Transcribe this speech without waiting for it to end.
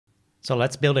So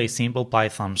let's build a simple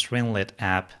Python Streamlit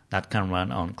app that can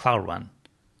run on Cloud Run.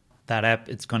 That app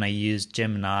is going to use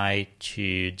Gemini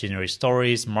to generate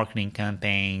stories, marketing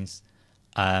campaigns.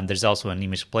 There's also an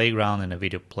image playground and a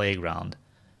video playground.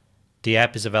 The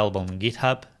app is available on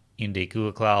GitHub in the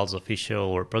Google Cloud's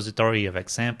official repository of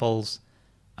examples.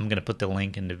 I'm going to put the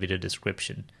link in the video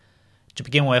description. To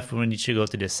begin with, we need to go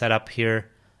to the setup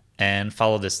here and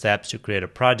follow the steps to create a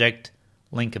project,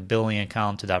 link a billing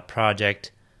account to that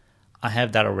project. I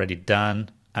have that already done.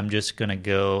 I'm just going to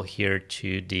go here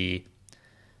to the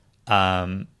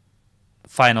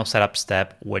final setup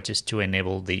step, which is to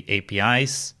enable the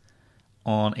APIs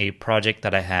on a project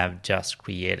that I have just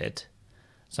created.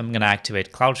 So I'm going to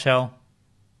activate Cloud Shell.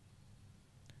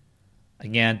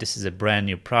 Again, this is a brand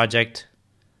new project.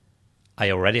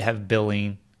 I already have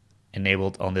billing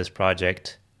enabled on this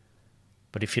project,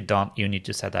 but if you don't, you need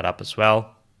to set that up as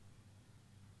well.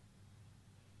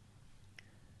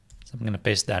 So I'm going to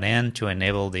paste that in to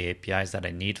enable the APIs that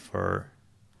I need for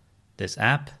this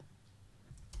app.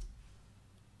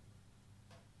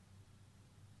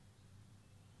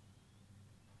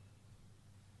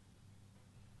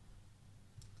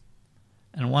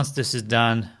 And once this is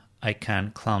done, I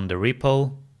can clone the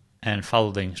repo and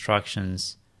follow the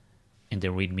instructions in the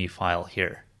README file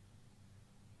here.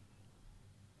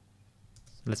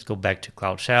 Let's go back to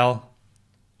Cloud Shell.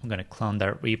 I'm going to clone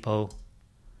that repo.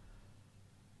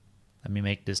 Let me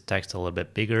make this text a little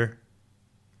bit bigger.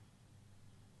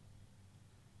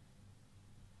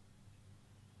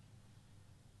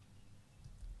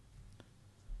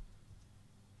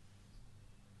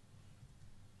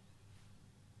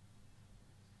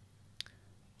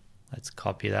 Let's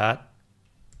copy that,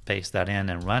 paste that in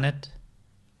and run it.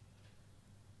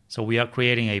 So we are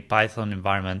creating a Python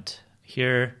environment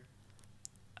here,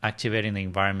 activating the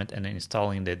environment and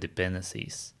installing the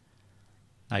dependencies.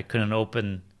 I couldn't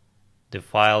open the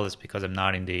file, it's because I'm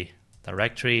not in the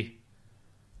directory.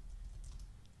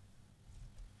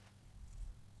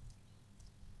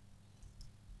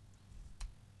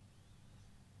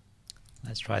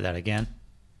 Let's try that again.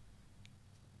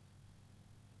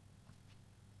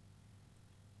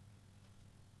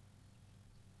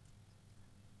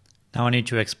 Now I need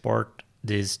to export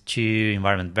these two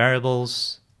environment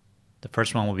variables. The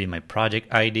first one will be my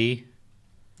project ID.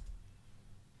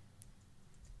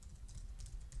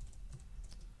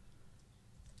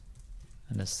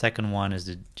 And the second one is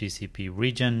the GCP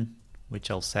region, which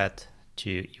I'll set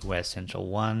to US Central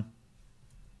 1.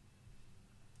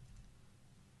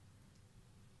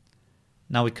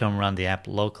 Now we can run the app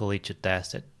locally to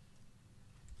test it.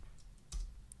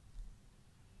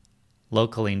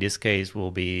 Locally in this case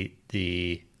will be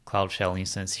the Cloud Shell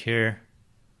instance here.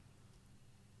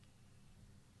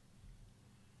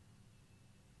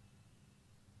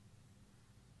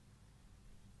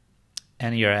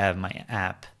 And here I have my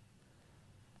app.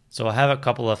 So I have a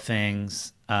couple of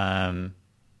things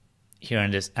here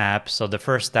in this app. So the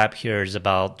first step here is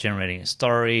about generating a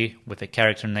story with a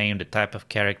character name, the type of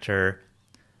character,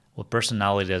 what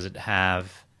personality does it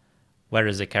have, where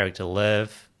does the character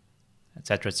live,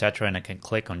 etc., etc. And I can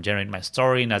click on generate my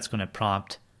story, and that's going to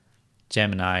prompt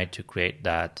Gemini to create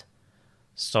that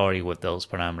story with those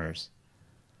parameters.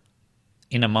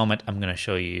 In a moment, I'm going to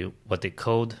show you what the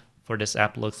code for this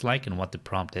app looks like and what the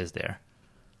prompt is there.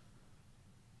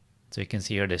 So you can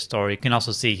see here the story. You can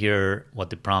also see here what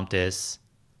the prompt is.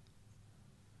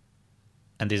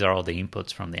 And these are all the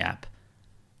inputs from the app.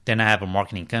 Then I have a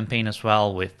marketing campaign as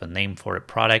well with a name for a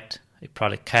product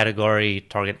category,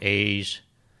 target age,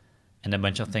 and a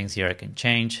bunch of things here I can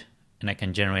change. And I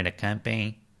can generate a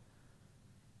campaign.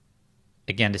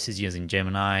 Again, this is using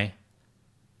Gemini.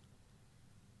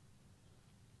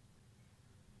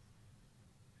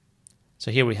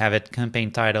 So here we have it,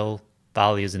 campaign title,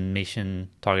 values and mission,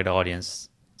 target audience,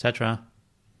 etc.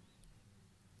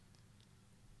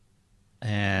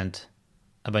 And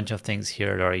a bunch of things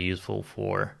here that are useful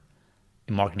for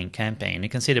a marketing campaign. You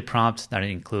can see the prompt that it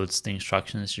includes the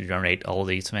instructions to generate all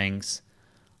these things,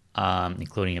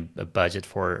 including a budget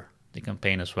for the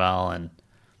campaign as well, and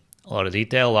a lot of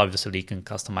detail. Obviously, you can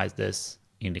customize this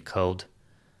in the code,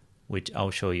 which I'll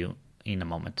show you in a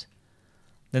moment.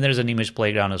 Then there's an image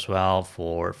playground as well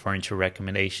for furniture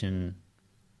recommendation,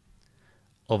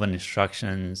 oven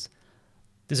instructions.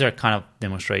 These are kind of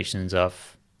demonstrations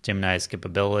of Gemini's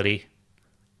capability.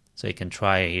 So you can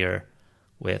try here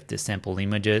with the sample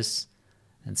images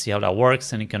and see how that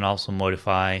works. And you can also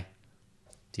modify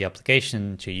the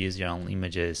application to use your own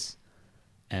images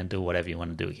and do whatever you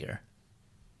want to do here.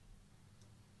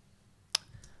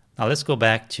 Now let's go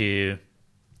back to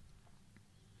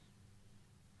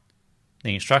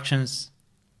the instructions.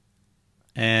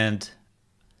 And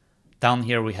down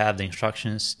here we have the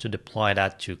instructions to deploy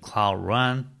that to Cloud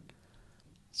Run.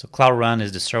 So Cloud Run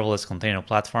is the serverless container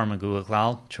platform in Google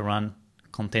Cloud to run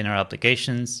container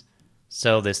applications.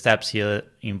 So the steps here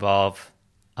involve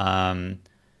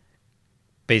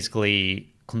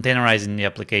basically containerizing the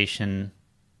application,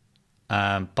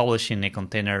 publishing a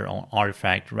container on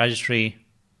Artifact Registry.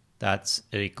 That's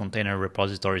a container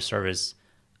repository service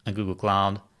on Google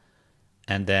Cloud,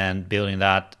 and then building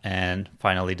that and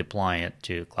finally deploying it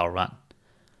to Cloud Run.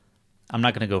 I'm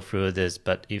not going to go through this,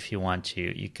 but if you want to,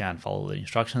 you can follow the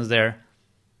instructions there.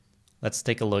 Let's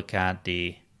take a look at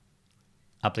the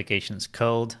application's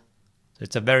code. So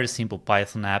it's a very simple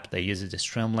Python app that uses the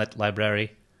Streamlit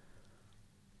library.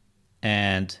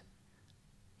 And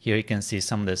here you can see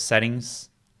some of the settings.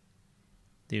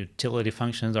 The utility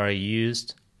functions are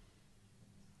used.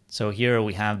 So here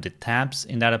we have the tabs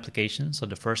in that application. So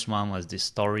the first one was the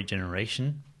story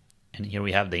generation. And here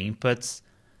we have the inputs.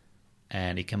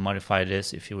 And you can modify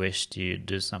this if you wish to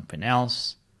do something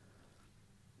else.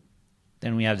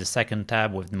 Then we have the second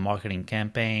tab with the marketing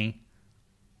campaign,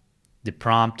 the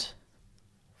prompt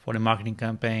for the marketing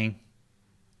campaign.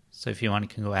 So if you want, you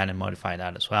can go ahead and modify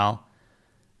that as well.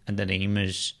 And then the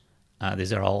image,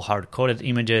 these are all hard-coded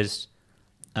images.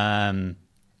 You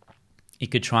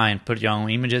could try and put your own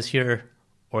images here,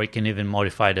 or you can even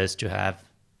modify this to have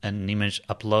an image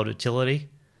upload utility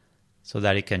so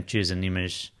that you can choose an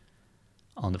image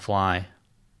on the fly.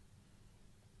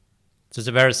 So it's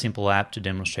a very simple app to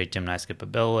demonstrate Gemini's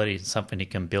capability. It's something you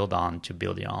can build on to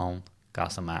build your own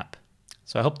custom app.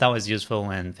 So I hope that was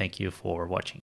useful, and thank you for watching.